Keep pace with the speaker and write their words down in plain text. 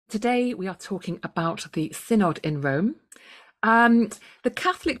Today we are talking about the Synod in Rome. The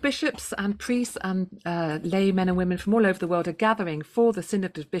Catholic bishops and priests and lay men and women from all over the world are gathering for the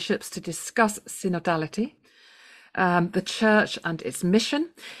Synod of Bishops to discuss synodality, the Church and its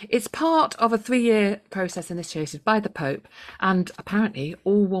mission. It's part of a 3-year process initiated by the Pope, and apparently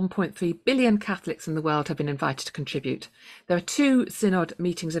all 1.3 billion Catholics in the world have been invited to contribute. There are 2 Synod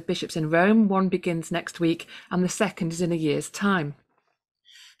meetings of bishops in Rome. One begins next week and the second is in a year's time.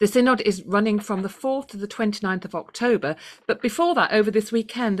 The Synod is running from the 4th to the 29th of October, but before that, over this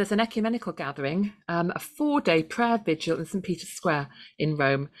weekend, there's an ecumenical gathering, a 4-day prayer vigil in St. Peter's Square in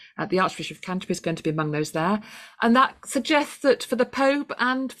Rome. The Archbishop of Canterbury is going to be among those there. And that suggests that for the Pope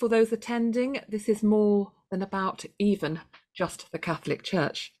and for those attending, this is more than about even just the Catholic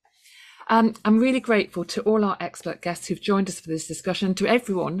Church. I'm really grateful to all our expert guests who've joined us for this discussion, to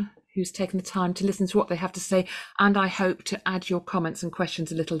everyone who's taken the time to listen to what they have to say, and I hope to add your comments and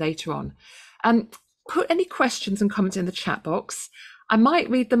questions a little later on. Put any questions and comments in the chat box. I might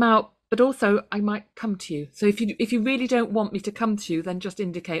read them out, but also I might come to you. So if you really don't want me to come to you, then just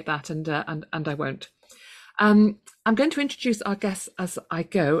indicate that, and I won't. I'm going to introduce our guests as I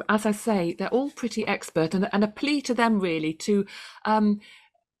go. As I say, they're all pretty expert, and a plea to them really to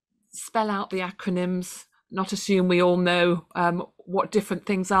spell out the acronyms, not assume we all know what different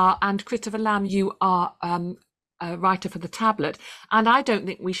things are. And Christopher Lamb, you are a writer for the Tablet, and I don't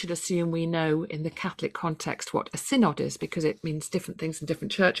think we should assume we know in the Catholic context what a synod is, because it means different things in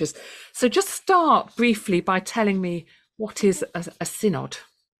different churches. So just start briefly by telling me, what is a synod?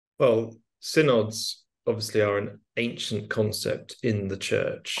 Well, synods obviously are an ancient concept in the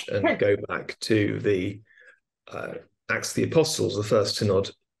church and go back to the Acts of the Apostles, the first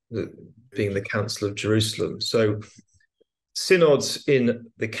synod being the Council of Jerusalem. So synods in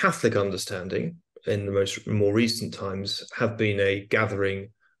the Catholic understanding in the more recent times have been a gathering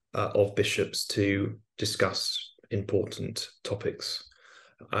of bishops to discuss important topics.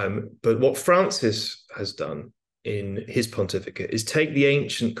 But what Francis has done in his pontificate is take the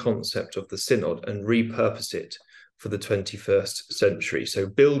ancient concept of the synod and repurpose it for the 21st century. So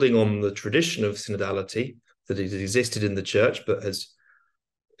building on the tradition of synodality that has existed in the church but has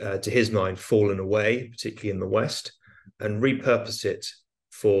to his mind, fallen away, particularly in the West, and repurpose it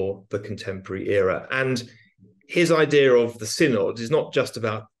for the contemporary era. And his idea of the synod is not just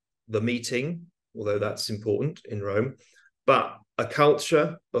about the meeting, although that's important in Rome, but a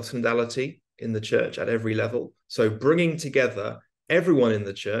culture of synodality in the church at every level. So bringing together everyone in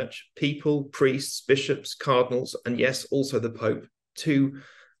the church, people, priests, bishops, cardinals, and yes, also the Pope, to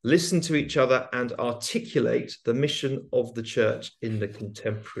listen to each other and articulate the mission of the church in the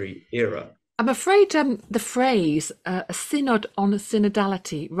contemporary era. I'm afraid the phrase a synod on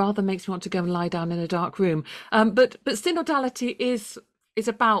synodality rather makes me want to go and lie down in a dark room. But synodality is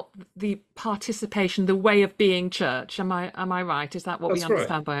about the participation, the way of being church. Am I right? Is that what we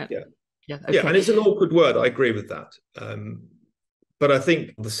understand by it? Yeah. Yeah. Okay. Yeah, and it's an awkward word. I agree with that. But I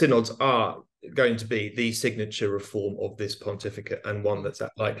think the synods are going to be the signature reform of this pontificate, and one that's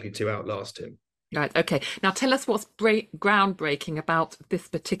likely to outlast him. Right. Okay. Now tell us what's groundbreaking about this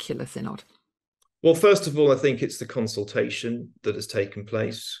particular synod. Well, first of all, I think it's the consultation that has taken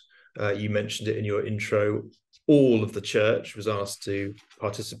place. You mentioned it in your intro. All of the church was asked to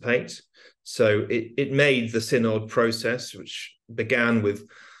participate. So it made the synod process, which began with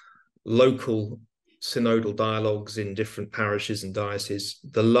local synodal dialogues in different parishes and dioceses,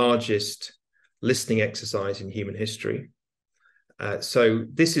 the largest listening exercise in human history. So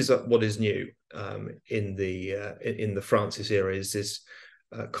this is what is new in the Francis era, is this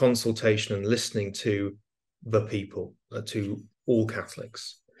consultation and listening to the people, to all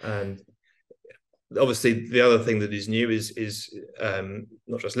Catholics. And obviously the other thing that is new is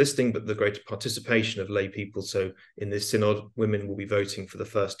not just listening, but the greater participation of lay people. So in this synod, women will be voting for the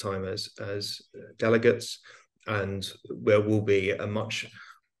first time as delegates, and there will be a much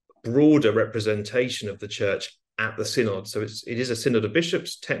broader representation of the church at the synod. So it is a synod of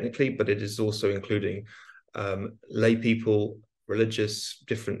bishops technically, but it is also including lay people, religious,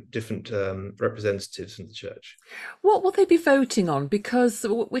 different representatives in the church. What will they be voting on? Because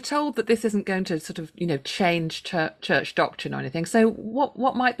we're told that this isn't going to sort of change church doctrine or anything. So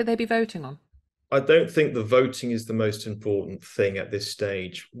what might they be voting on? I don't think the voting is the most important thing at this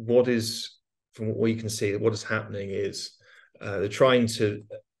stage. What is, from what we can see, what is happening is they're trying to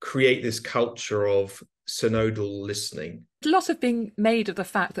create this culture of synodal listening. Lots of being made of the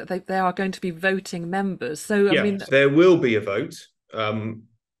fact that they are going to be voting members. So yeah, I mean, there will be a vote.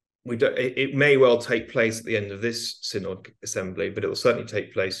 It may well take place at the end of this synod assembly, but it will certainly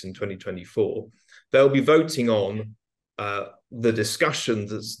take place in 2024. They'll be voting on the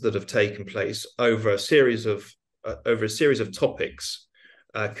discussions that have taken place over a series of topics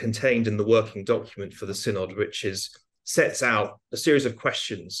contained in the working document for the synod, which sets out a series of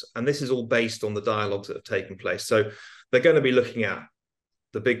questions, and this is all based on the dialogues that have taken place. So they're going to be looking at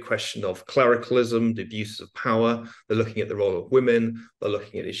the big question of clericalism, the abuses of power. They're looking at the role of women. They're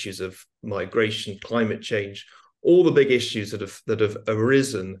looking at issues of migration, climate change, all the big issues that have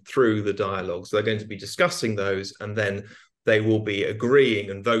arisen through the dialogues. They're going to be discussing those, and then they will be agreeing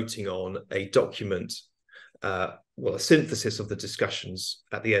and voting on a document, a synthesis of the discussions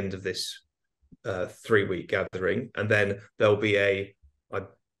at the end of this 3-week gathering. And then there'll be I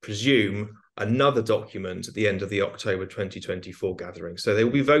presume, another document at the end of the October 2024 gathering. So they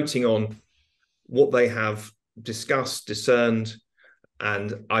will be voting on what they have discussed, discerned,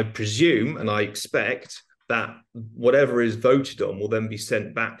 and I presume and I expect that whatever is voted on will then be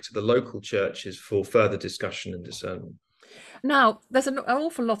sent back to the local churches for further discussion and discernment. Now, there's an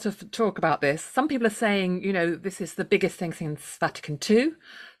awful lot of talk about this. Some people are saying, this is the biggest thing since Vatican II.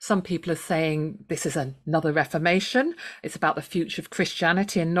 Some people are saying this is another Reformation. It's about the future of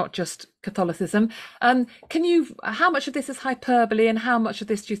Christianity and not just Catholicism. How much of this is hyperbole and how much of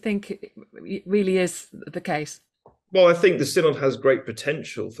this do you think really is the case? Well, I think the Synod has great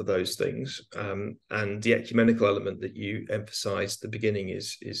potential for those things, and the ecumenical element that you emphasised at the beginning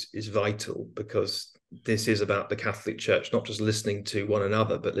is vital, because this is about the Catholic Church not just listening to one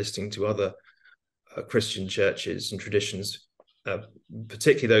another, but listening to other Christian churches and traditions,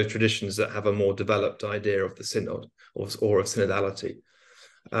 particularly those traditions that have a more developed idea of the Synod or of synodality.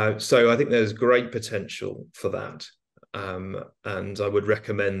 So I think there's great potential for that. And I would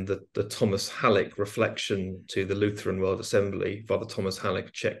recommend the Thomas Halleck reflection to the Lutheran World Assembly, Father Thomas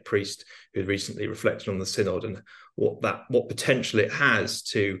Halleck, Czech priest, who recently reflected on the Synod and what potential it has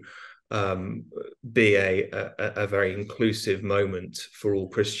to be a very inclusive moment for all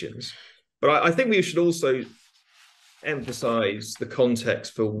Christians. But I think we should also emphasize the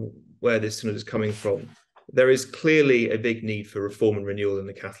context for where this Synod is coming from. There is clearly a big need for reform and renewal in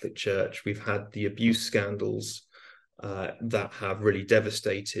the Catholic Church. We've had the abuse scandals that have really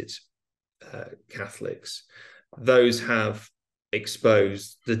devastated Catholics. Those have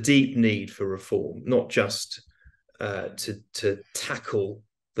exposed the deep need for reform, not just to tackle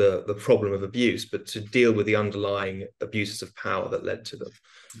the problem of abuse, but to deal with the underlying abuses of power that led to them.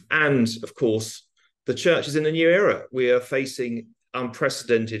 And of course, the Church is in a new era. We are facing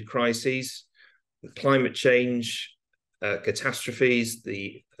unprecedented crises, climate change, catastrophes,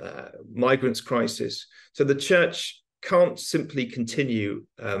 the migrants crisis. So the Church can't simply continue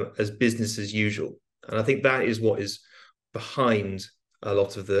as business as usual. And I think that is what is behind a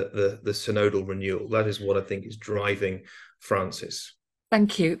lot of the synodal renewal. That is what I think is driving Francis.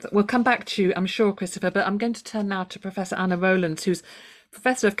 Thank you. We'll come back to you, I'm sure, Christopher, but I'm going to turn now to Professor Anna Rowlands, who's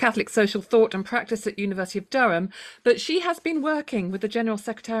Professor of Catholic Social Thought and Practice at University of Durham, but she has been working with the General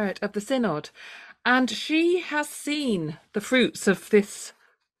Secretariat of the Synod, and she has seen the fruits of this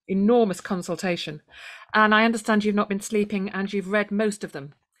enormous consultation. And I understand you've not been sleeping and you've read most of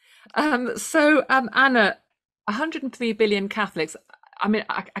them. Anna, 103 billion Catholics. I mean,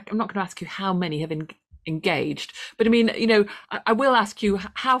 I'm not going to ask you how many have engaged, but I mean, I will ask you,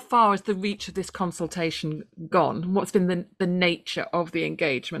 how far has the reach of this consultation gone? What's been the nature of the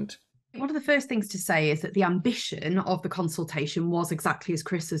engagement? One of the first things to say is that the ambition of the consultation was exactly as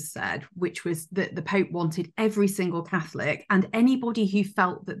Chris has said, which was that the Pope wanted every single Catholic and anybody who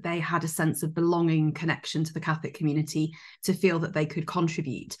felt that they had a sense of belonging, connection to the Catholic community to feel that they could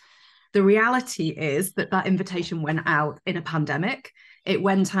contribute. The reality is that invitation went out in a pandemic. It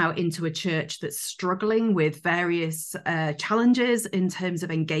went out into a church that's struggling with various challenges in terms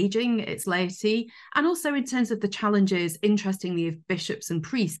of engaging its laity, and also in terms of the challenges, interestingly, of bishops and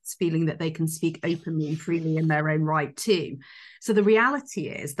priests feeling that they can speak openly and freely in their own right too. So the reality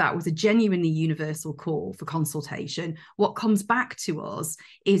is that was a genuinely universal call for consultation. What comes back to us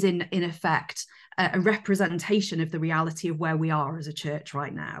is, in effect, a representation of the reality of where we are as a church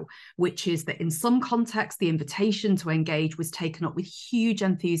right now, which is that in some contexts, the invitation to engage was taken up with huge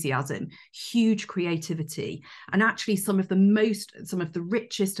enthusiasm, huge creativity, and actually some of the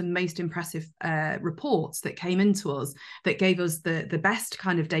richest and most impressive reports that came into us that gave us the best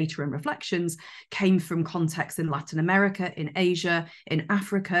kind of data and reflections came from contexts in Latin America, in Asia, in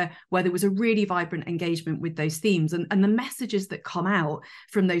Africa, where there was a really vibrant engagement with those themes. And the messages that come out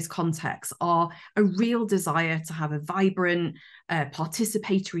from those contexts are a real desire to have a vibrant,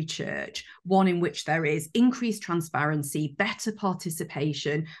 participatory church, one in which there is increased transparency, better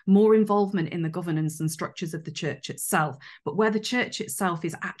participation, more involvement in the governance and structures of the church itself, but where the church itself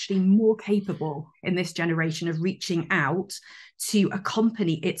is actually more capable in this generation of reaching out to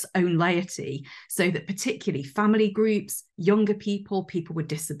accompany its own laity, so that particularly family groups, younger people, people with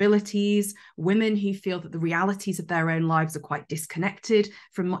disabilities, women who feel that the realities of their own lives are quite disconnected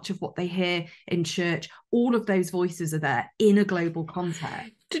from much of what they hear in church, all of those voices are there in a global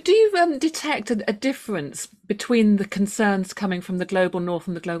context. Do you detect a difference between the concerns coming from the global north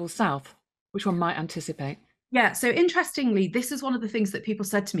and the global south, which one might anticipate? Yeah, so interestingly, this is one of the things that people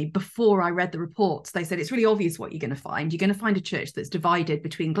said to me before I read the reports. They said it's really obvious what you're going to find. You're going to find a church that's divided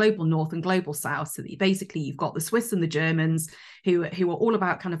between global north and global south. So that basically you've got the Swiss and the Germans who are all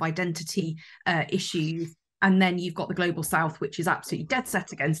about kind of identity issues. And then you've got the global south, which is absolutely dead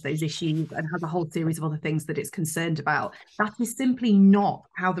set against those issues and has a whole series of other things that it's concerned about. That is simply not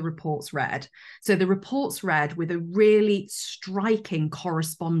how the reports read. So the reports read with a really striking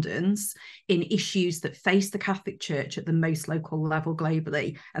correspondence in issues that face the Catholic Church at the most local level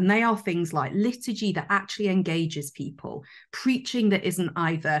globally. And they are things like liturgy that actually engages people, preaching that isn't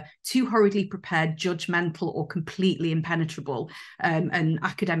either too hurriedly prepared, judgmental, or completely impenetrable and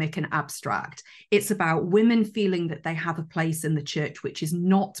academic and abstract. It's about women feeling that they have a place in the church, which is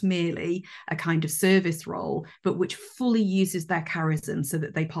not merely a kind of service role, but which fully uses their charism so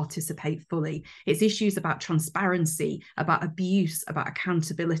that they participate fully. It's issues about transparency, about abuse, about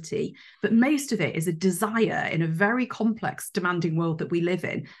accountability. But most of it is a desire in a very complex, demanding world that we live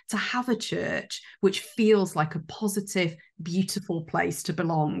in to have a church which feels like a positive, beautiful place to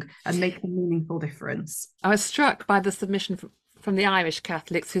belong and make a meaningful difference. I was struck by the submission from the Irish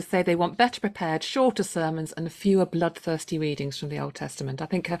Catholics, who say they want better prepared, shorter sermons and fewer bloodthirsty readings from the Old Testament. I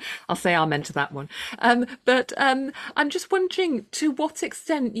think I'll say amen to that one. But I'm just wondering to what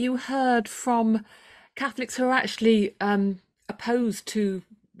extent you heard from Catholics who are actually opposed to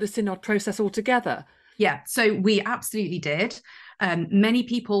the synod process altogether. Yeah, so we absolutely did. Many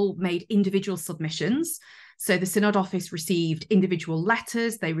people made individual submissions. So the Synod Office received individual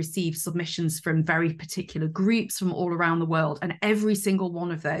letters, they received submissions from very particular groups from all around the world, and every single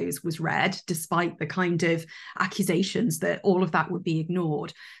one of those was read, despite the kind of accusations that all of that would be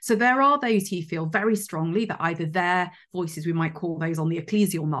ignored. So there are those who feel very strongly that either their voices, we might call those on the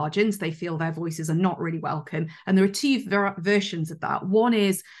ecclesial margins, they feel their voices are not really welcome. And there are two versions of that. One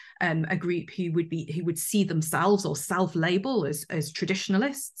is a group who would see themselves or self-label as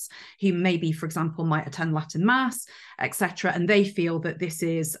traditionalists, who maybe, for example, might attend Latin Mass, etc. And they feel that this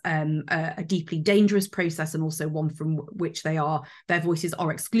is a deeply dangerous process and also one from which their voices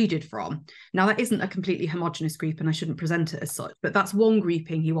are excluded from. Now, that isn't a completely homogenous group, and I shouldn't present it as such, but that's one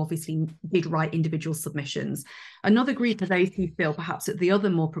grouping who obviously did write individual submissions. Another group are those who feel perhaps at the other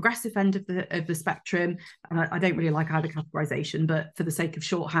more progressive end of the spectrum, and I don't really like either categorization, but for the sake of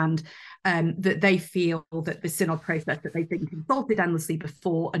shorthand, that they feel that the synod process, that they've been consulted endlessly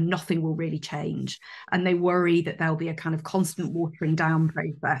before and nothing will really change. And they worry that there'll be a kind of constant watering down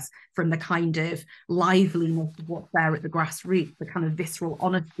process from the kind of liveliness of what's there at the grassroots, the kind of visceral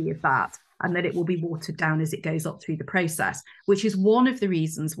honesty of that, and that it will be watered down as it goes up through the process, which is one of the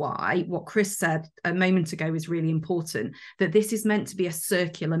reasons why what Chris said a moment ago is really important, that this is meant to be a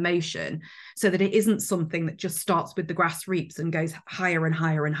circular motion, so that it isn't something that just starts with the grassroots and goes higher and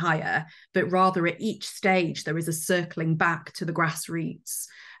higher and higher, but rather at each stage there is a circling back to the grassroots.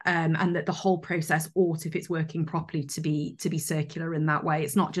 And that the whole process ought, if it's working properly, to be circular in that way.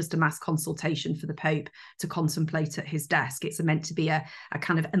 It's not just a mass consultation for the Pope to contemplate at his desk. It's meant to be a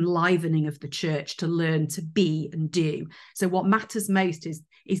kind of enlivening of the church to learn to be and do. So what matters most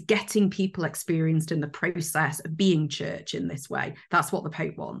is getting people experienced in the process of being church in this way. That's what the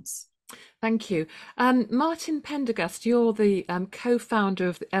Pope wants. Thank you. Martin Pendergast, you're the co-founder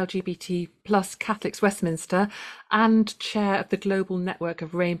of the LGBT plus Catholics Westminster and chair of the Global Network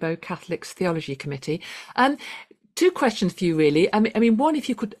of Rainbow Catholics Theology Committee. Two questions for you, really. I mean, one, if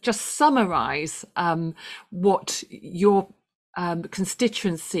you could just summarise what your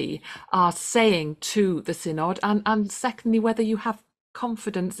constituency are saying to the synod, and secondly, whether you have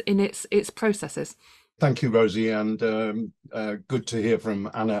confidence in its processes. Thank you, Rosie, and good to hear from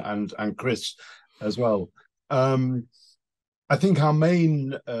Anna and Chris as well. I think our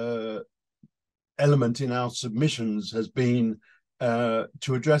main element in our submissions has been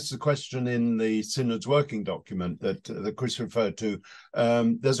to address the question in the Synod's working document that Chris referred to.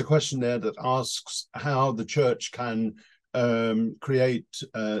 There's a question there that asks how the Church can create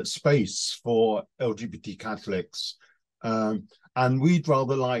space for LGBT Catholics. And we'd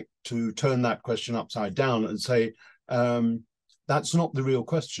rather like to turn that question upside down and say, that's not the real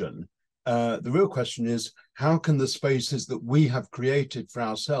question. The real question is, how can the spaces that we have created for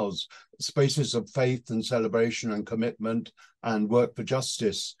ourselves, spaces of faith and celebration and commitment and work for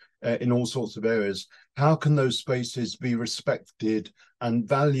justice in all sorts of areas, how can those spaces be respected and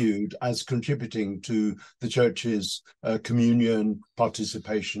valued as contributing to the church's communion,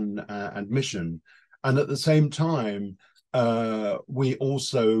 participation, and mission? And at the same time, we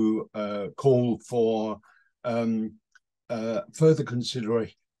also call for further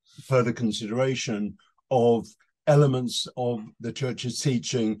consideration of elements of the church's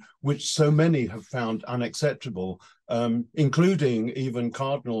teaching which so many have found unacceptable, including even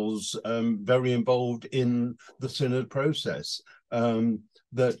cardinals very involved in the synod process,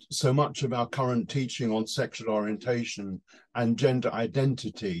 that so much of our current teaching on sexual orientation and gender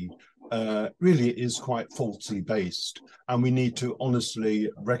identity really is quite falsely based, and we need to honestly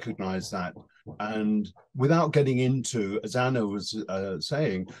recognize that. And without getting into, as Anna was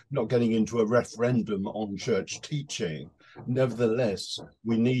saying, not getting into a referendum on church teaching, nevertheless,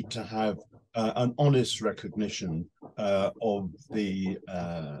 we need to have an honest recognition of the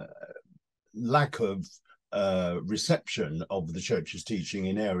lack of reception of the church's teaching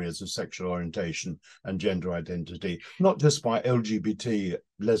in areas of sexual orientation and gender identity, not just by LGBT,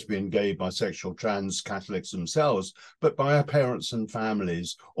 lesbian, gay, bisexual, trans Catholics themselves, but by our parents and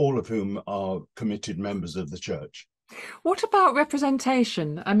families, all of whom are committed members of the church. What about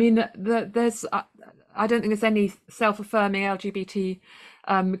representation? I mean, there's, I don't think there's any self-affirming LGBT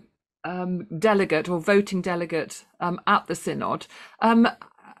delegate or voting delegate at the synod.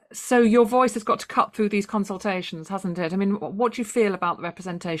 So your voice has got to cut through these consultations, hasn't it? I mean, what do you feel about the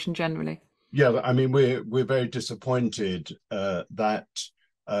representation generally? Yeah, I mean, we're very disappointed that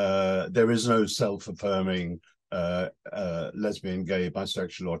there is no self-affirming lesbian, gay,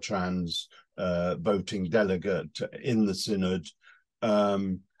 bisexual, or trans voting delegate in the synod,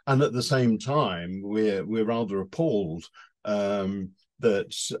 and at the same time, we're rather appalled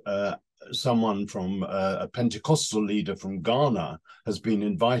that someone from a Pentecostal leader from Ghana has been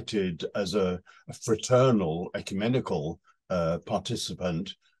invited as a fraternal, ecumenical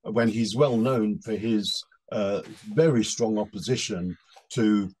participant, when he's well known for his very strong opposition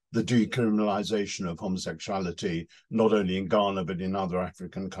to the decriminalization of homosexuality, not only in Ghana, but in other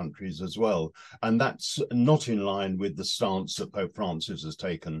African countries as well. And that's not in line with the stance that Pope Francis has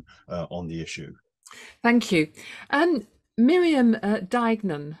taken on the issue. Thank you. Miriam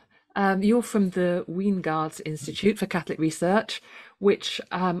Duignan, you're from the Weingards Institute for Catholic Research, which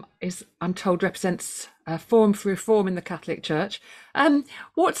is, I'm told, represents a Forum for Reform in the Catholic Church. How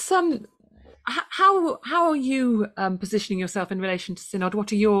are you positioning yourself in relation to Synod?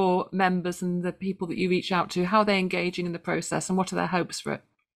 What are your members and the people that you reach out to? How are they engaging in the process, and what are their hopes for it?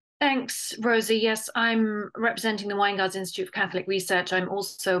 Thanks, Rosie. Yes, I'm representing the Weingards Institute for Catholic Research. I'm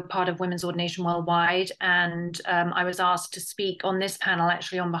also part of Women's Ordination Worldwide, and I was asked to speak on this panel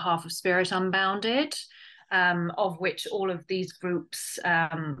actually on behalf of Sprit Unbounded, of which all of these groups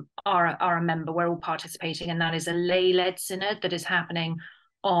are a member. We're all participating, and that is a lay-led synod that is happening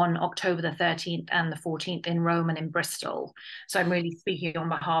on October the 13th and the 14th in Rome and in Bristol. So I'm really speaking on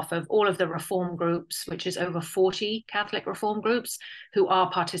behalf of all of the reform groups, which is over 40 Catholic reform groups who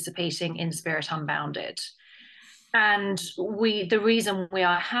are participating in Sprit Unbounded. And the reason we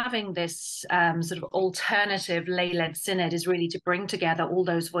are having this sort of alternative lay-led synod is really to bring together all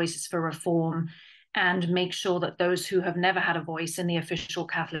those voices for reform and make sure that those who have never had a voice in the official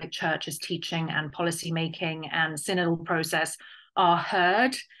Catholic Church's teaching and policy making and synodal process are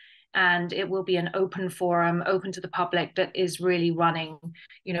heard. And it will be an open forum, open to the public, that is really running,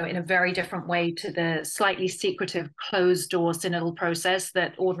 in a very different way to the slightly secretive closed door synodal process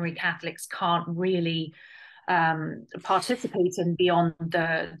that ordinary Catholics can't really participate in beyond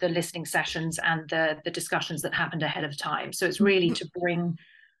the listening sessions and the discussions that happened ahead of time. So it's really to bring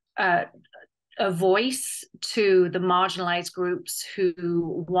a voice to the marginalized groups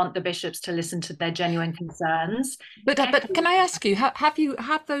who want the bishops to listen to their genuine concerns. But can I ask you, have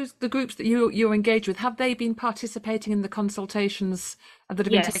the groups that you're engaged with, have they been participating in the consultations that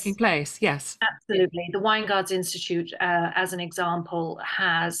have been taking place? Yes, absolutely. The Weingards Institute, as an example,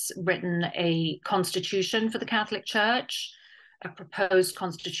 has written a constitution for the Catholic Church, a proposed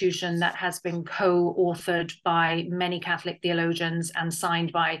constitution that has been co-authored by many Catholic theologians and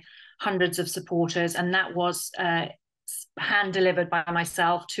signed by hundreds of supporters, and that was hand delivered by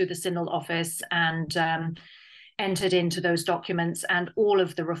myself to the Synodal office and entered into those documents. And all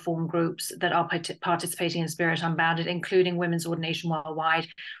of the reform groups that are participating in Sprit Unbounded, including Women's Ordination Worldwide,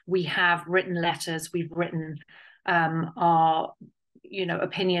 we have written letters, we've written our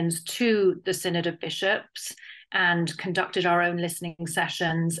opinions to the Synod of Bishops, and conducted our own listening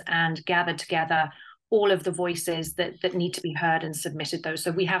sessions and gathered together all of the voices that need to be heard and submitted those.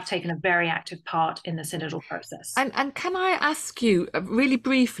 So we have taken a very active part in the synodal process. And can I ask you really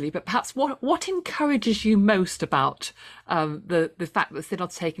briefly, but perhaps what encourages you most about the fact that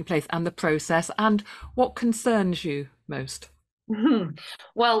synod's taking place and the process, and what concerns you most?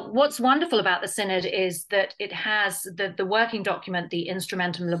 Well, what's wonderful about the synod is that it has the working document, the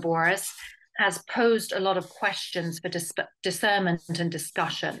Instrumentum Laboris, has posed a lot of questions for discernment and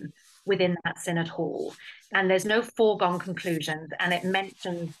discussion within that synod hall, and there's no foregone conclusions, and it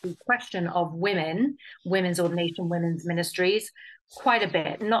mentions the question of women's ordination, women's ministries quite a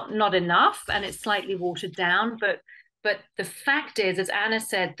bit, not enough, and it's slightly watered down, but the fact is, as Anna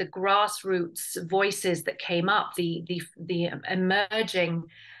said, the grassroots voices that came up, the emerging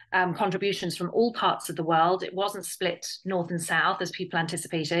contributions from all parts of the world. It wasn't split north and south as people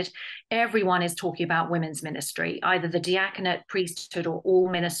anticipated. Everyone is talking about women's ministry, either the diaconate, priesthood, or all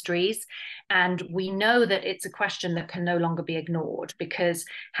ministries. And we know that it's a question that can no longer be ignored, because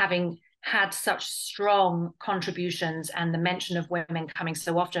having had such strong contributions and the mention of women coming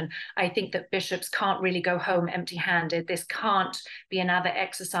so often, I think that bishops can't really go home empty-handed. This can't be another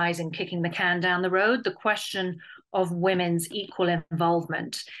exercise in kicking the can down the road. The question of women's equal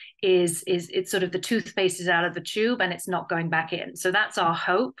involvement is it's sort of the toothpaste is out of the tube and it's not going back in. So that's our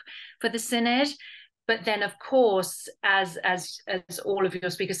hope for the synod. But then, of course, as all of your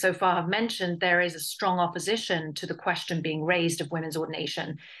speakers so far have mentioned, there is a strong opposition to the question being raised of women's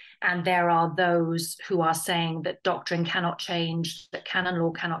ordination. And there are those who are saying that doctrine cannot change, that canon law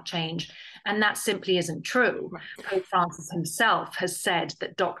cannot change. And that simply isn't true. Pope Francis himself has said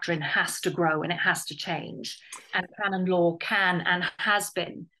that doctrine has to grow and it has to change. And canon law can and has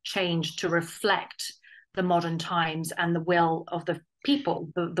been changed to reflect the modern times and the will of the people,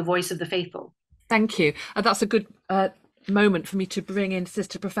 the voice of the faithful. Thank you. That's a good moment for me to bring in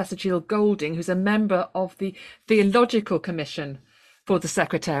Sister Professor Gill Goulding, who's a member of the Theological Commission for the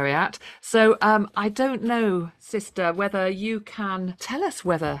Secretariat. So I don't know, Sister, whether you can tell us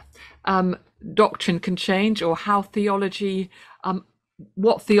whether doctrine can change, or how theology,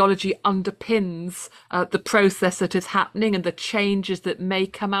 what theology underpins the process that is happening and the changes that may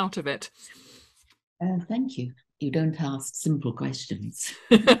come out of it. Thank you. You don't ask simple questions.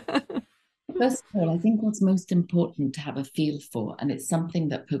 First of all, I think what's most important to have a feel for, and it's something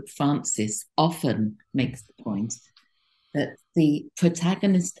that Pope Francis often makes the point, that the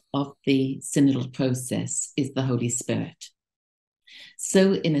protagonist of the synodal process is the Holy Spirit.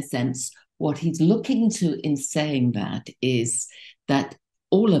 So, in a sense, what he's looking to in saying that is that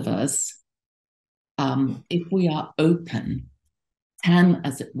all of us, if we are open, can,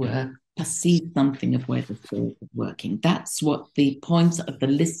 as it were, perceive something of where the Spirit is working. That's what the point of the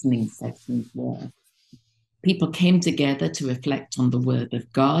listening sessions were. People came together to reflect on the word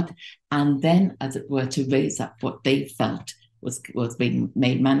of God, and then, as it were, to raise up what they felt was being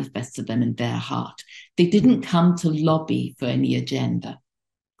made manifest to them in their heart. They didn't come to lobby for any agenda.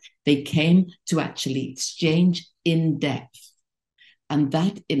 They came to actually exchange in depth. And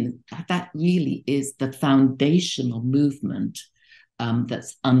that really is the foundational movement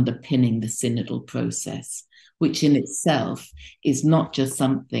that's underpinning the synodal process, which in itself is not just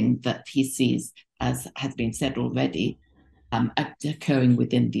something that he sees, as has been said already, occurring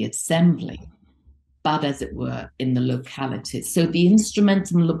within the assembly, but as it were, in the localities. So the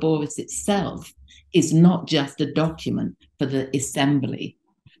Instrumentum Laboris itself is not just a document for the assembly.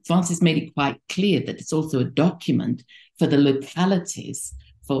 Francis made it quite clear that it's also a document for the localities,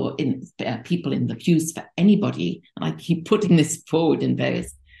 for people in the pews, for anybody. And I keep putting this forward in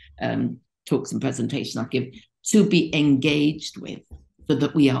various talks and presentations I'll give, to be engaged with, so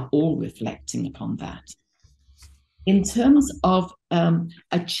that we are all reflecting upon that. In terms of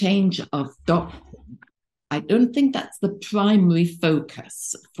a change of doctrine, I don't think that's the primary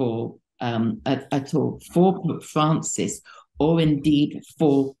focus for at all for Pope Francis, or indeed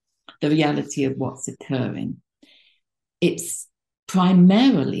for the reality of what's occurring. It's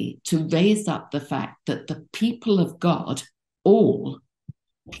primarily to raise up the fact that the people of God all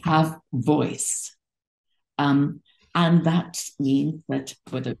have voice. And that means that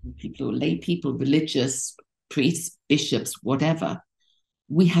whether people are lay people, religious, priests, bishops, whatever,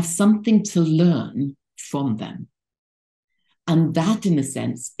 we have something to learn from them. And that, in a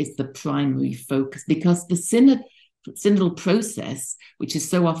sense, is the primary focus, because the synodal process, which is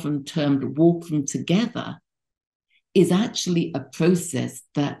so often termed walking together, is actually a process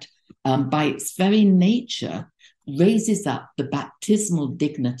that, by its very nature, raises up the baptismal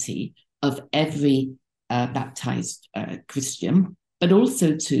dignity of every baptized Christian, but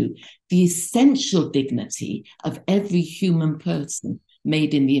also to the essential dignity of every human person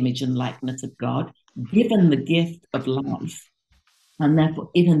made in the image and likeness of God, given the gift of life, and therefore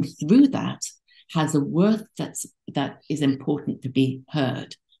even through that has a worth that is important to be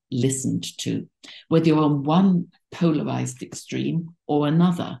heard, listened to, whether you're on one polarized extreme or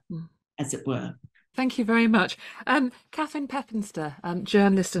another, as it were. Thank you very much. Catherine Pepinster,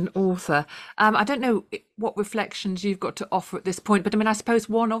 journalist and author. I don't know what reflections you've got to offer at this point, but I mean, I suppose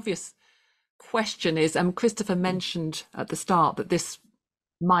one obvious question is, Christopher mentioned at the start that this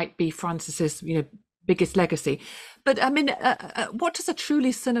might be Francis's, biggest legacy. But I mean, what does a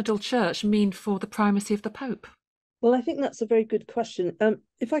truly synodal church mean for the primacy of the Pope? Well, I think that's a very good question.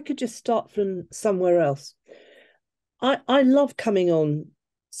 If I could just start from somewhere else. I love coming on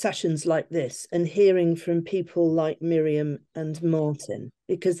sessions like this and hearing from people like Miriam and Martin,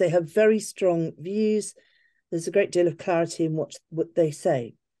 because they have very strong views. There's a great deal of clarity in what they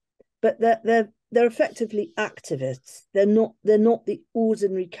say, but they're effectively activists. They're not the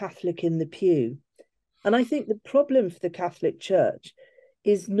ordinary Catholic in the pew. And I think the problem for the Catholic Church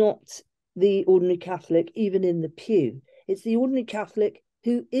is not the ordinary Catholic even in the pew. It's the ordinary Catholic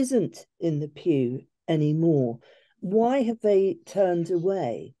who isn't in the pew anymore. Why have they turned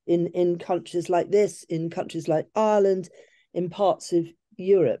away in countries like this, in countries like Ireland, in parts of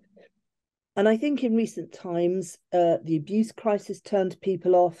Europe? And I think in recent times, the abuse crisis turned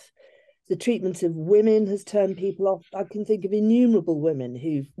people off. The treatment of women has turned people off. I can think of innumerable women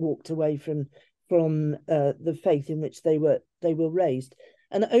who've walked away from the faith in which they were raised.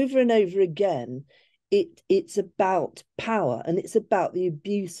 And over again, it's about power, and it's about the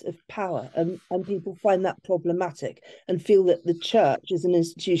abuse of power, and people find that problematic and feel that the church as an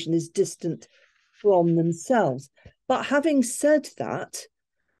institution is distant from themselves. But having said that,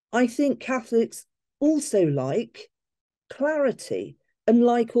 I think Catholics also like clarity and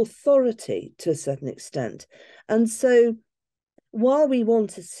like authority to a certain extent. And so while we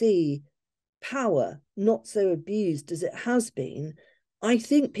want to see power not so abused as it has been, I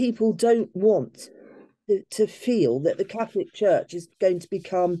think people don't want to feel that the Catholic Church is going to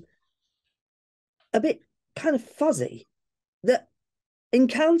become a bit kind of fuzzy. That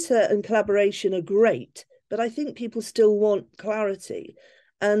encounter and collaboration are great, but I think people still want clarity.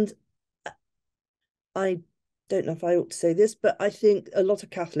 And I don't know if I ought to say this, but I think a lot of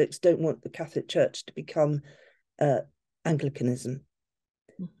Catholics don't want the Catholic Church to become Anglicanism.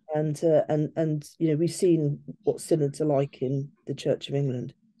 And we've seen what synods are like in the Church of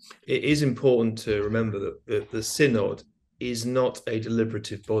England. It is important to remember that the synod is not a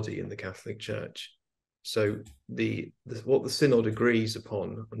deliberative body in the Catholic Church. So what the synod agrees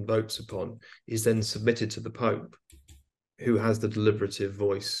upon and votes upon is then submitted to the Pope, who has the deliberative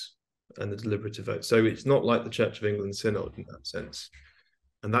voice and the deliberative vote. So it's not like the Church of England synod in that sense.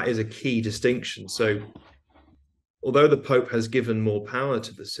 And that is a key distinction. So although the Pope has given more power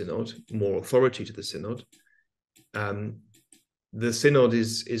to the synod, more authority to the synod, the synod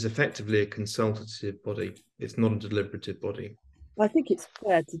is effectively a consultative body. It's not a deliberative body. I think it's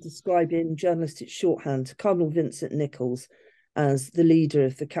fair to describe in journalistic shorthand Cardinal Vincent Nichols as the leader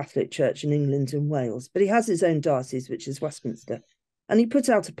of the Catholic Church in England and Wales, but he has his own diocese, which is Westminster. And he put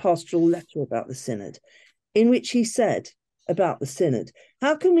out a pastoral letter about the synod, in which he said about the synod,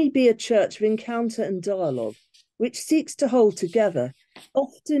 "How can we be a church of encounter and dialogue, which seeks to hold together,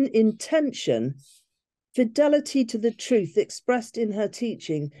 often in tension, fidelity to the truth expressed in her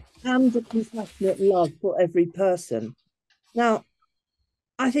teaching and a compassionate love for every person?" Now,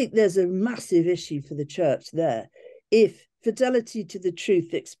 I think there's a massive issue for the church there. If fidelity to the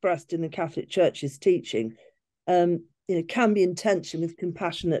truth expressed in the Catholic Church's teaching can be in tension with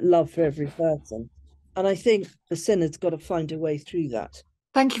compassionate love for every person. And I think the synod's got to find a way through that.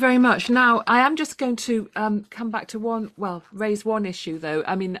 Thank you very much. Now, I am just going to come back to raise one issue, though.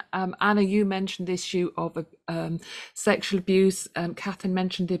 I mean, Anna, you mentioned the issue of sexual abuse. Catherine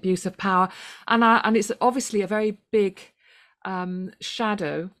mentioned the abuse of power. And it's obviously a very big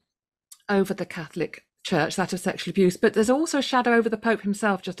shadow over the Catholic Church, that of sexual abuse. But there's also a shadow over the Pope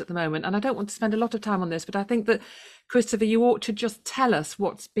himself just at the moment. And I don't want to spend a lot of time on this, but I think that, Christopher, you ought to just tell us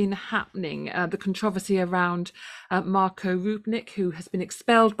what's been happening, the controversy around Marco Rupnik, who has been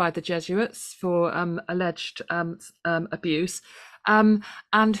expelled by the Jesuits for alleged abuse, and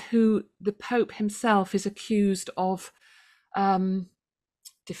who the Pope himself is accused of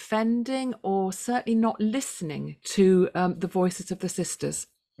defending or certainly not listening to the voices of the sisters.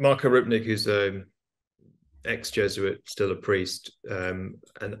 Marco Rupnik is ex-Jesuit, still a priest, and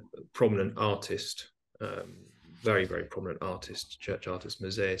a prominent artist, very, very prominent artist, church artist,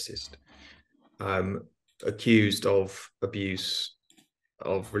 mosaicist, accused of abuse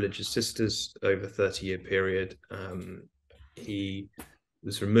of religious sisters over a 30-year period. He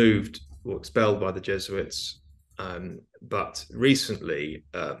was removed or expelled by the Jesuits, but recently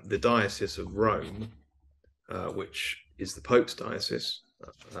the Diocese of Rome, which is the Pope's diocese,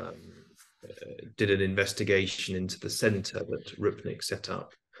 did an investigation into the centre that Rupnik set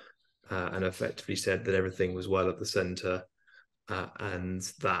up, and effectively said that everything was well at the centre, and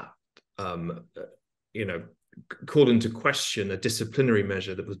that called into question a disciplinary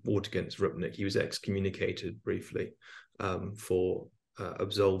measure that was brought against Rupnik. He was excommunicated briefly for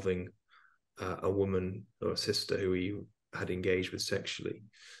absolving a woman or a sister who he had engaged with sexually.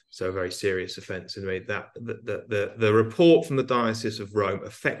 So a very serious offence. And made that the report from the Diocese of Rome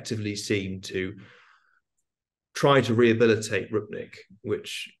effectively seemed to try to rehabilitate Rupnik,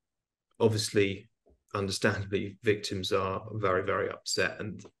 which obviously, understandably, victims are very, very upset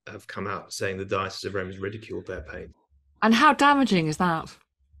and have come out saying the Diocese of Rome has ridiculed their pain. And how damaging is that?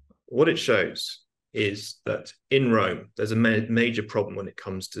 What it shows is that in Rome, there's a major problem when it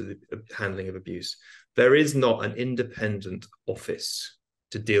comes to the handling of abuse. There is not an independent office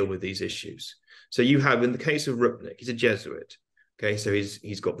to deal with these issues. So you have, in the case of Rupnik, he's a Jesuit. Okay, so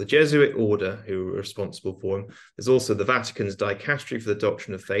he's got the Jesuit order who are responsible for him. There's also the Vatican's dicastery for the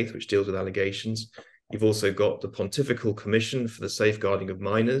doctrine of faith, which deals with allegations. You've also got the Pontifical Commission for the Safeguarding of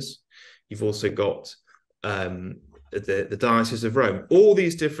Minors. You've also got the Diocese of Rome. All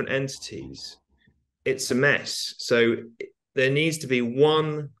these different entities, it's a mess. So there needs to be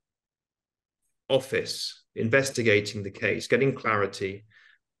one office investigating the case, getting clarity,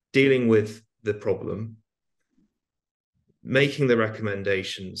 dealing with the problem, making the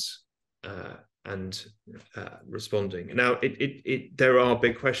recommendations, and responding. Now, there are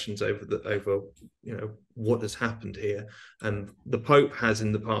big questions over what has happened here, and the Pope has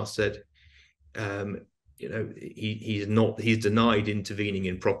in the past said, he's denied intervening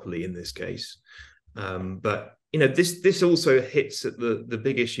improperly in this case, but this also hits at the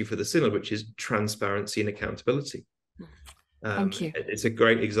big issue for the Synod, which is transparency and accountability. Thank you. It's a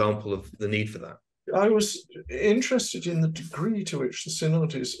great example of the need for that. I was interested in the degree to which the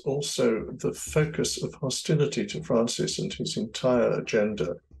Synod is also the focus of hostility to Francis and his entire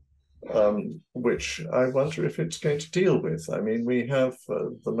agenda, which I wonder if it's going to deal with. I mean, we have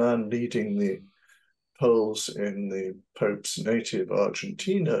the man leading the polls in the Pope's native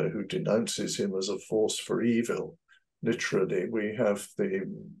Argentina who denounces him as a force for evil, literally. We have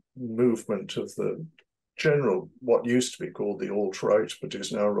the movement of the general, what used to be called the alt-right, but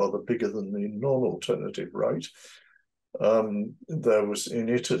is now rather bigger than the non-alternative right. There was, in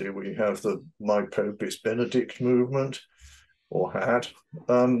Italy, we have the My Pope is Benedict movement, or had,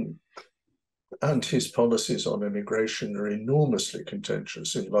 and his policies on immigration are enormously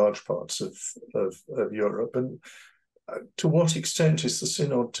contentious in large parts of Europe. And to what extent is the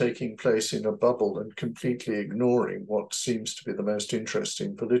Synod taking place in a bubble and completely ignoring what seems to be the most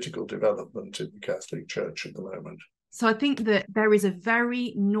interesting political development in the Catholic Church at the moment? So I think that there is a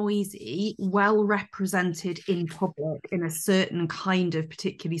very noisy, well-represented in public in a certain kind of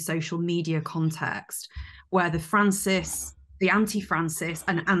particularly social media context where the anti-Francis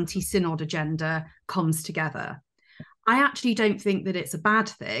and anti-Synod agenda comes together. I actually don't think that it's a bad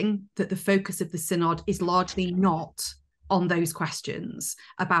thing that the focus of the Synod is largely not on those questions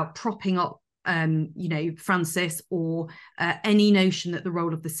about propping up Francis, or any notion that the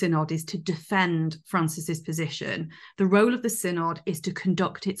role of the Synod is to defend Francis's position. The role of the Synod is to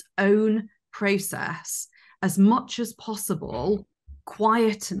conduct its own process as much as possible,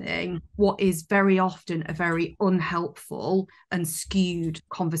 quietening what is very often a very unhelpful and skewed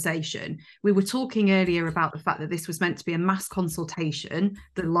conversation. We were talking earlier about the fact that this was meant to be a mass consultation,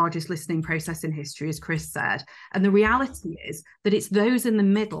 the largest listening process in history, as Chris said. And the reality is that it's those in the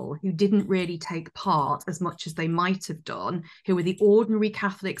middle who didn't really take part as much as they might have done, who were the ordinary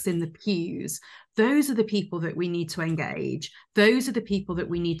Catholics in the pews. Those are the people that we need to engage. Those are the people that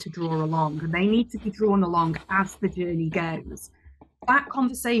we need to draw along, and they need to be drawn along as the journey goes. That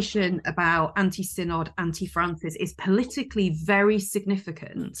conversation about anti-Synod, anti-Francis is politically very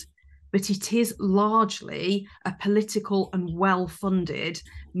significant, but it is largely a political and well-funded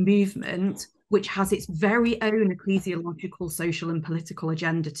movement which has its very own ecclesiological, social and political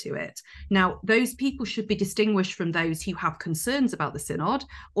agenda to it. Now, those people should be distinguished from those who have concerns about the Synod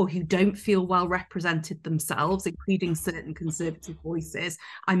or who don't feel well represented themselves, including certain conservative voices.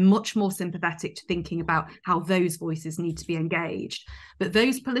 I'm much more sympathetic to thinking about how those voices need to be engaged. But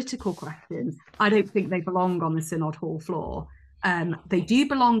those political questions, I don't think they belong on the Synod hall floor. They do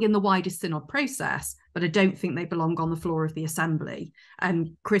belong in the wider Synod process, but I don't think they belong on the floor of the Assembly.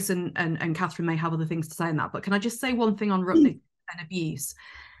 Chris and Catherine may have other things to say on that, but can I just say one thing on Rupnik and abuse.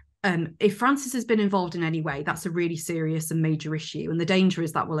 If Francis has been involved in any way, that's a really serious and major issue. And the danger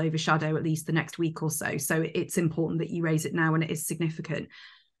is that will overshadow at least the next week or so. So it's important that you raise it now, and it is significant.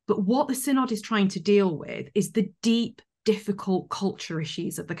 But what the Synod is trying to deal with is the deep, difficult culture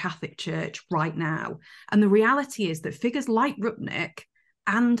issues of the Catholic Church right now. And the reality is that figures like Rupnik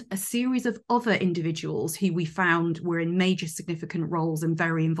and a series of other individuals who we found were in major significant roles and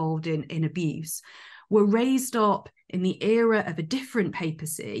very involved in abuse were raised up in the era of a different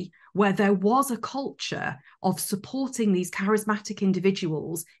papacy where there was a culture of supporting these charismatic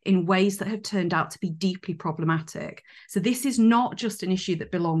individuals in ways that have turned out to be deeply problematic. So this is not just an issue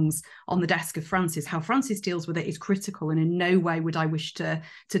that belongs on the desk of Francis. How Francis deals with it is critical, and in no way would I wish to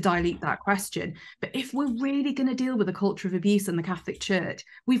dilute that question. But if we're really going to deal with the culture of abuse in the Catholic Church,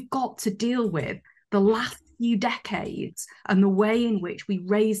 we've got to deal with the last few decades and the way in which we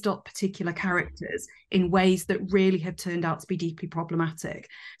raised up particular characters in ways that really have turned out to be deeply problematic.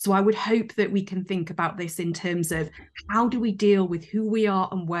 So I would hope that we can think about this in terms of how do we deal with who we are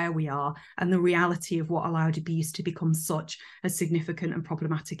and where we are, and the reality of what allowed abuse to become such a significant and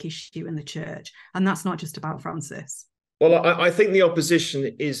problematic issue in the church. And that's not just about Francis. Well, I think the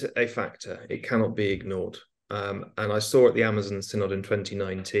opposition is a factor. It cannot be ignored. And I saw at the Amazon Synod in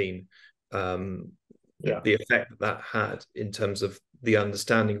 2019 the effect that had in terms of the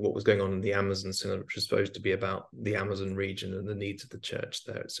understanding of what was going on in the Amazon Synod, which was supposed to be about the Amazon region and the needs of the church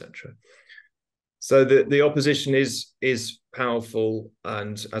there, etc. So the opposition is powerful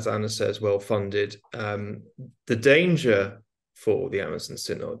and, as Anna says, well funded. The danger for the Amazon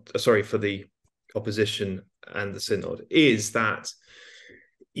Synod, for the opposition and the Synod, is that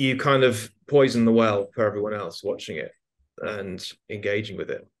you kind of poison the well for everyone else watching it and engaging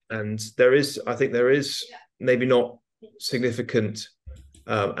with it. And I think there is maybe not significant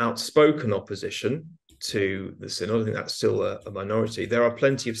outspoken opposition to the Synod. I think that's still a minority. There are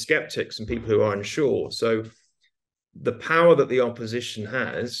plenty of skeptics and people who are unsure. So the power that the opposition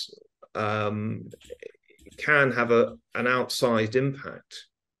has can have an outsized impact.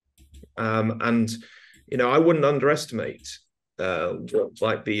 And, I wouldn't underestimate what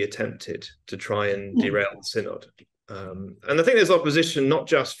might be attempted to try and derail the Synod. And I think there's opposition not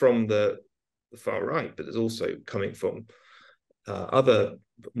just from the far right, but there's also coming from other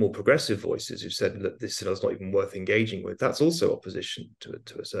more progressive voices who said that this Synod's not even worth engaging with. That's also opposition to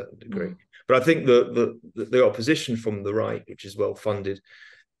a certain degree. But I think the opposition from the right, which is well funded,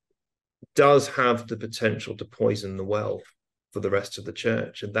 does have the potential to poison the well for the rest of the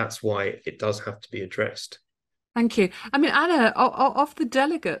church, and that's why it does have to be addressed. Thank you. I mean, Anna, of the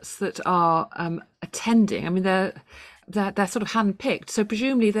delegates that are attending, I mean, they're sort of handpicked, so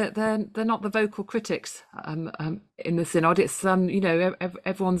presumably they're not the vocal critics in the Synod. It's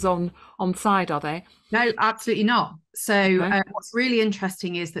everyone's on side, are they? No, absolutely not. So what's really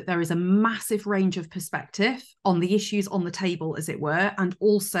interesting is that there is a massive range of perspective on the issues on the table, as it were, and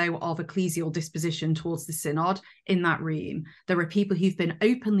also of ecclesial disposition towards the Synod in that room. There are people who've been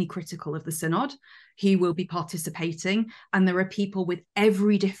openly critical of the Synod who will be participating, and there are people with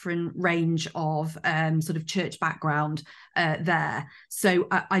every different range of sort of church background there. So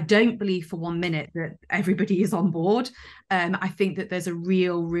I don't believe for 1 minute that everybody is on board. I think that there's a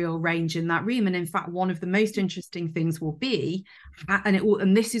real range in that room. And in fact, one of the most interesting things will be,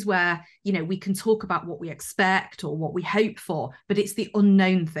 and this is where, we can talk about what we expect or what we hope for, but it's the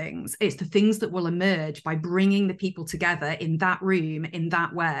unknown things. It's the things that will emerge by bringing the people together in that room in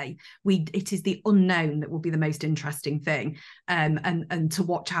that way. It is the unknown that will be the most interesting thing, and to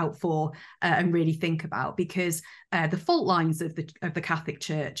watch out for and really think about, because the fault lines of the Catholic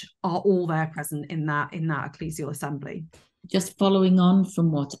Church are all there present in that ecclesial assembly. Just following on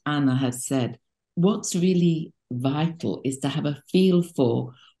from what Anna has said, what's really vital is to have a feel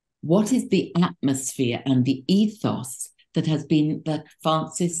for what is the atmosphere and the ethos that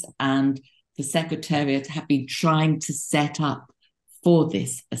Francis and the Secretariat have been trying to set up for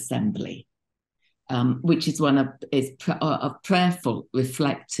this assembly, which is one of prayerful,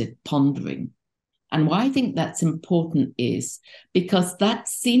 reflective pondering. And why I think that's important is because that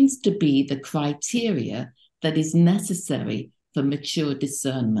seems to be the criteria that is necessary for mature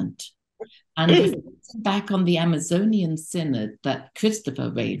discernment. And back on the Amazonian Synod that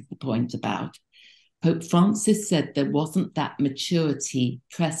Christopher raised the point about, Pope Francis said there wasn't that maturity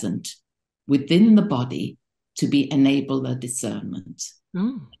present within the body to enable a discernment.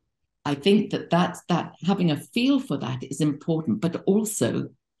 I think that having a feel for that is important, but also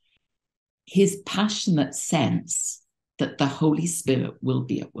his passionate sense that the Holy Spirit will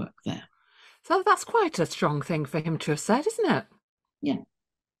be at work there. So that's quite a strong thing for him to have said, isn't it? Yeah.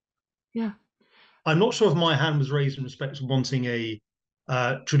 Yeah. I'm not sure if my hand was raised in respect to wanting a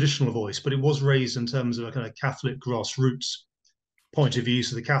traditional voice, but it was raised in terms of a kind of Catholic grassroots point of view.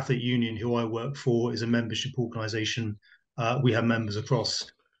 So the Catholic Union, who I work for, is a membership organisation. We have members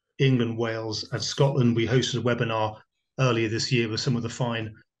across England, Wales, and Scotland. We hosted a webinar earlier this year with some of the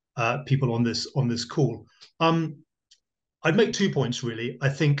fine people on this call. I'd make 2 points, really. I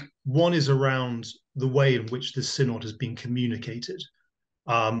think one is around the way in which this synod has been communicated.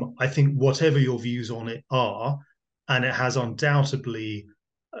 I think whatever your views on it are, and it has undoubtedly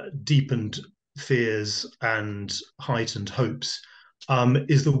deepened fears and heightened hopes,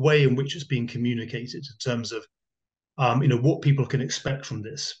 is the way in which it's being communicated in terms of what people can expect from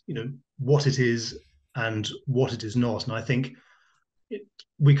this, what it is and what it is not. And I think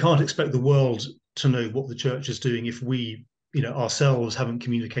we can't expect the world to know what the church is doing if we, ourselves haven't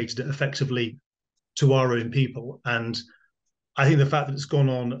communicated it effectively to our own people. And I think the fact that it's gone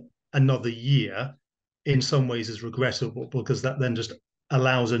on another year in some ways is regrettable, because that then just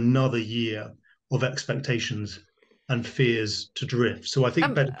allows another year of expectations and fears to drift. So I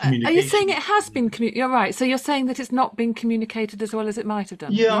think better communication. Are you saying it has been you're right. So you're saying that it's not been communicated as well as it might have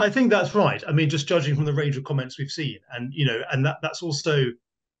done? Yeah, I think that's right. I mean, just judging from the range of comments we've seen, and and that's also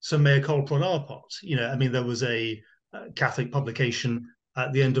some mea culpa on our part. I mean, there was a Catholic publication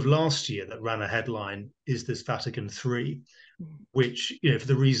at the end of last year that ran a headline, "Is this Vatican III?" which, for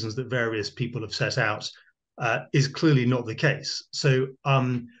the reasons that various people have set out, is clearly not the case. So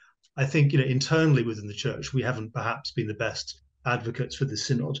I think, internally within the church, we haven't perhaps been the best advocates for this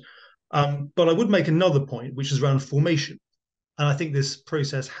synod. But I would make another point, which is around formation. And I think this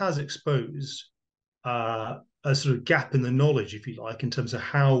process has exposed a sort of gap in the knowledge, if you like, in terms of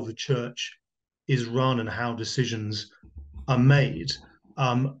how the church is run and how decisions are made.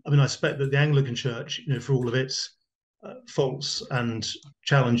 I mean, I suspect that the Anglican Church, for all of its faults and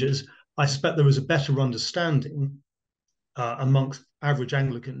challenges, I suspect there is a better understanding amongst average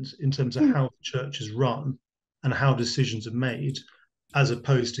Anglicans in terms of how the church is run and how decisions are made, as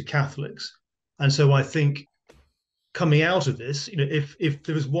opposed to Catholics. And so I think coming out of this, if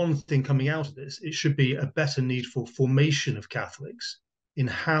there is one thing coming out of this, it should be a better need for formation of Catholics in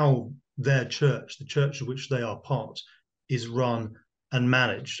how their church, the church of which they are part, is run and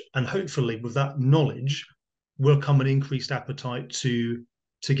managed. And hopefully with that knowledge will come an increased appetite to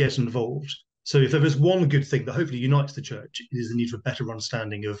get involved. So if there is one good thing that hopefully unites the church, it is the need for a better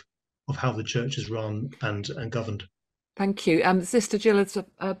understanding of how the church is run and governed. Thank you. Sister Gill has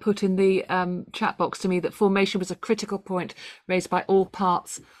put in the chat box to me that formation was a critical point raised by all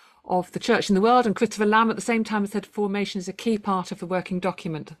parts of the church in the world, and Christopher Lamb at the same time said formation is a key part of the working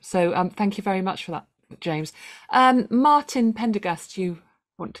document. So thank you very much for that, James. Martin Pendergast, you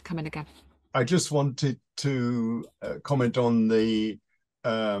want to come in again? I just wanted to comment on the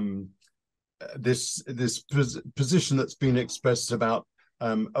this position that's been expressed about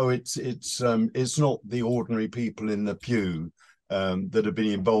it's not the ordinary people in the pew that have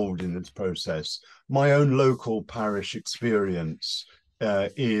been involved in this process. My own local parish experience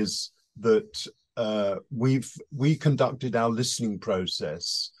is that we conducted our listening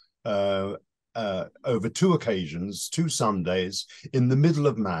process over 2 occasions, 2 Sundays, in the middle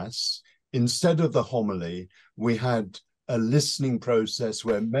of Mass. Instead of the homily, we had a listening process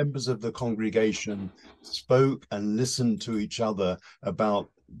where members of the congregation spoke and listened to each other about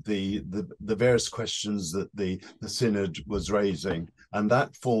the various questions that the synod was raising, and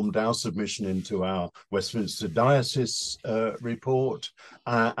that formed our submission into our Westminster Diocese report.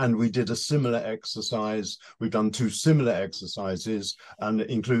 And we did a similar exercise. We've done 2 similar exercises, and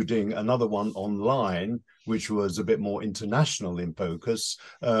including another one online, which was a bit more international in focus,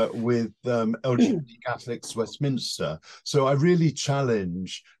 with LGBT Catholics Westminster. So I really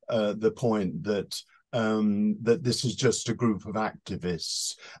challenge the point that this is just a group of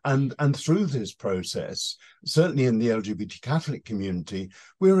activists. And through this process, certainly in the LGBT Catholic community,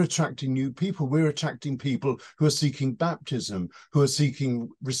 we're attracting new people. We're attracting people who are seeking baptism, who are seeking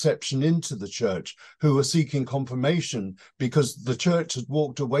reception into the church, who are seeking confirmation because the church has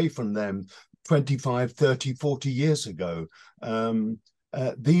walked away from them 25, 30, 40 years ago.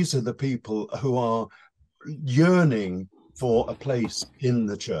 These are the people who are yearning for a place in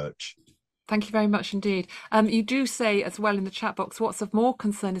the church. Thank you very much indeed. You do say as well in the chat box, what's of more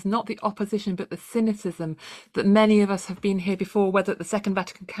concern is not the opposition, but the cynicism that many of us have been here before, whether at the Second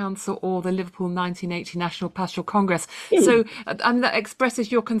Vatican Council or the Liverpool 1980 National Pastoral Congress. So that expresses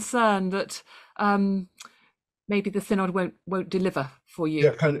your concern that maybe the synod won't deliver for you.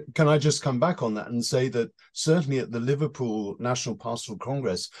 Yeah, can I just come back on that and say that certainly at the Liverpool National Pastoral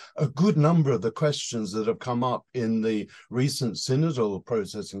Congress, a good number of the questions that have come up in the recent synodal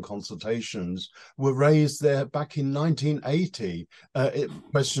process and consultations were raised there back in 1980.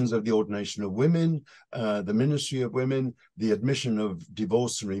 Questions of the ordination of women, the ministry of women, the admission of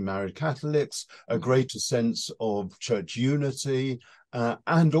divorced and remarried Catholics, a greater sense of church unity,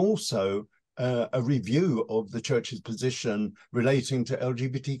 and also a review of the church's position relating to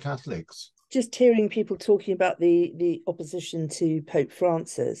LGBT Catholics. Just hearing people talking about the opposition to Pope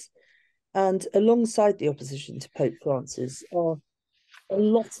Francis, and alongside the opposition to Pope Francis are a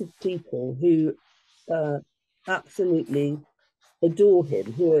lot of people who absolutely adore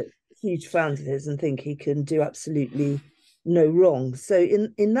him, who are huge fans of his and think he can do absolutely no wrong. So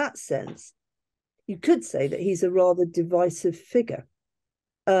in that sense, you could say that he's a rather divisive figure.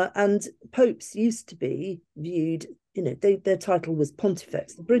 And popes used to be viewed, their title was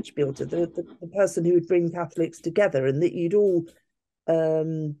pontifex, the bridge builder, the person who would bring Catholics together, and that you'd all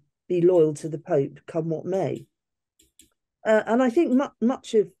be loyal to the Pope, come what may. And I think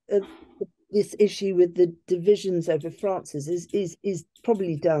much of this issue with the divisions over Francis is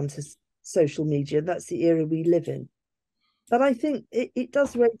probably down to social media. That's the era we live in. But I think it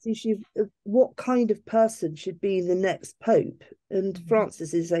does raise the issue of what kind of person should be the next Pope. And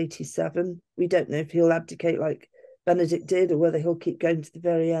Francis is 87. We don't know if he'll abdicate like Benedict did or whether he'll keep going to the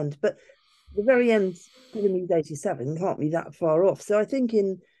very end. But the very end, given he's 87, can't be that far off. So I think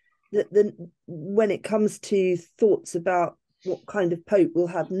when it comes to thoughts about what kind of Pope we'll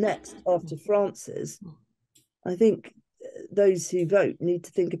have next after Francis, I think those who vote need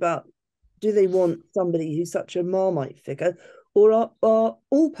to think about, do they want somebody who's such a Marmite figure, or are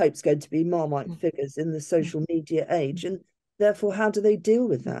all popes going to be Marmite figures in the social media age? And therefore, how do they deal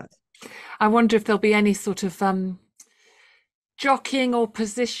with that? I wonder if there'll be any sort of jockeying or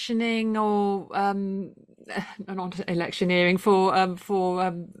positioning or not electioneering for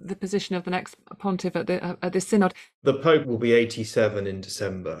the position of the next pontiff at this synod. The Pope will be 87 in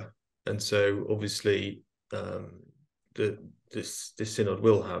December, and so obviously this synod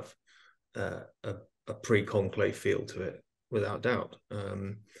will have a pre-conclave feel to it, without doubt.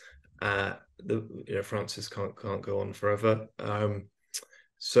 Francis can't go on forever.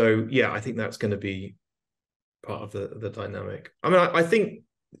 So yeah, I think that's going to be part of the dynamic. I mean, I think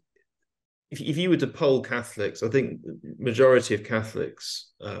if you were to poll Catholics, I think the majority of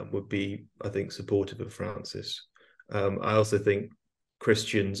Catholics would be, I think, supportive of Francis. I also think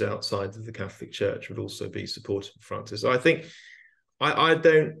Christians outside of the Catholic Church would also be supportive of Francis. So I think I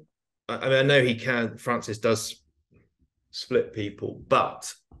know Francis does split people,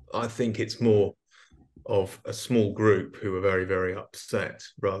 but I think it's more of a small group who are very, very upset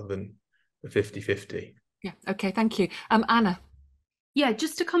rather than the 50-50. Yeah, okay, thank you. Anna. Yeah,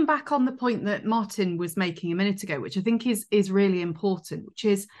 just to come back on the point that Martin was making a minute ago, which I think is really important, which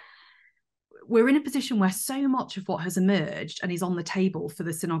is we're in a position where so much of what has emerged and is on the table for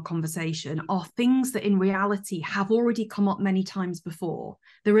the synod conversation are things that in reality have already come up many times before.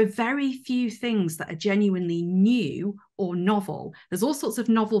 There are very few things that are genuinely new or novel. There's all sorts of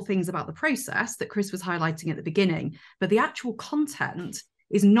novel things about the process that Chris was highlighting at the beginning, but the actual content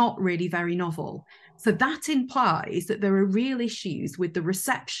is not really very novel. So that implies that there are real issues with the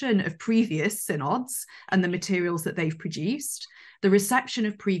reception of previous synods and the materials that they've produced, the reception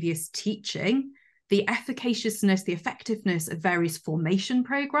of previous teaching, the efficaciousness, the effectiveness of various formation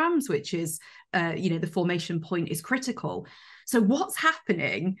programs, which is, the formation point is critical. So what's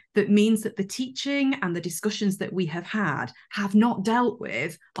happening that means that the teaching and the discussions that we have had have not dealt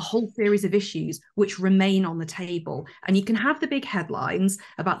with a whole series of issues which remain on the table? And you can have the big headlines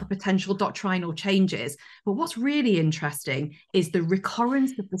about the potential doctrinal changes, but what's really interesting is the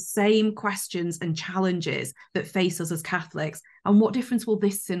recurrence of the same questions and challenges that face us as Catholics. And what difference will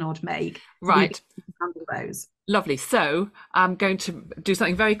this synod make? Right. To handle those? Lovely. So I'm going to do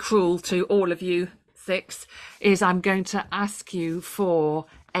something very cruel to all of you six, is I'm going to ask you for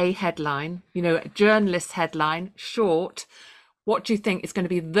a headline, a journalist headline, short. What do you think is going to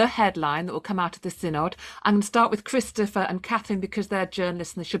be the headline that will come out of the synod? I'm going to start with Christopher and Catherine because they're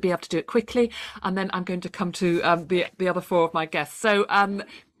journalists and they should be able to do it quickly. And then I'm going to come to the other four of my guests. So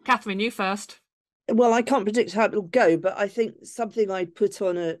Catherine, you first. Well, I can't predict how it'll go, but I think something I put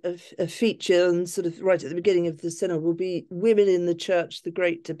on a feature and sort of right at the beginning of the synod will be Women in the Church, the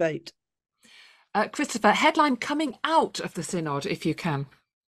Great Debate. Christopher, headline coming out of the synod, if you can.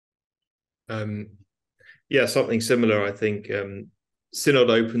 Yeah, something similar, I think. Synod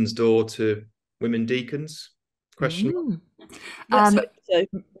opens door to women deacons? Question. So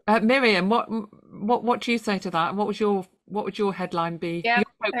Miriam, what do you say to that? What would your headline be? Yeah,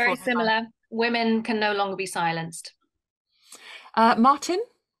 Your very similar. Women can no longer be silenced. Martin?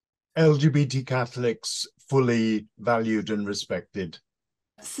 LGBT Catholics fully valued and respected.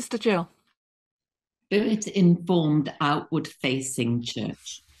 Sister Gill? Spirit-informed, outward-facing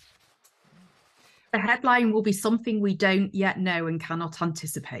church. The headline will be something we don't yet know and cannot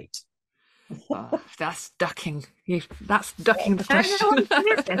anticipate. Oh, that's ducking. That's ducking the question.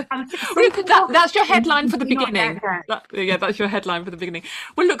 No, That's your headline for the beginning. That's your headline for the beginning.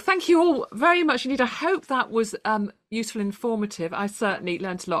 Well, look, thank you all very much indeed. I hope that was useful, informative. I certainly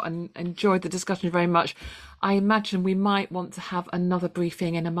learned a lot and enjoyed the discussion very much. I imagine we might want to have another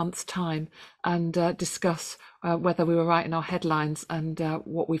briefing in a month's time and discuss whether we were right in our headlines and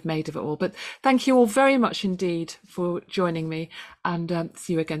what we've made of it all. But thank you all very much indeed for joining me, and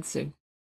see you again soon.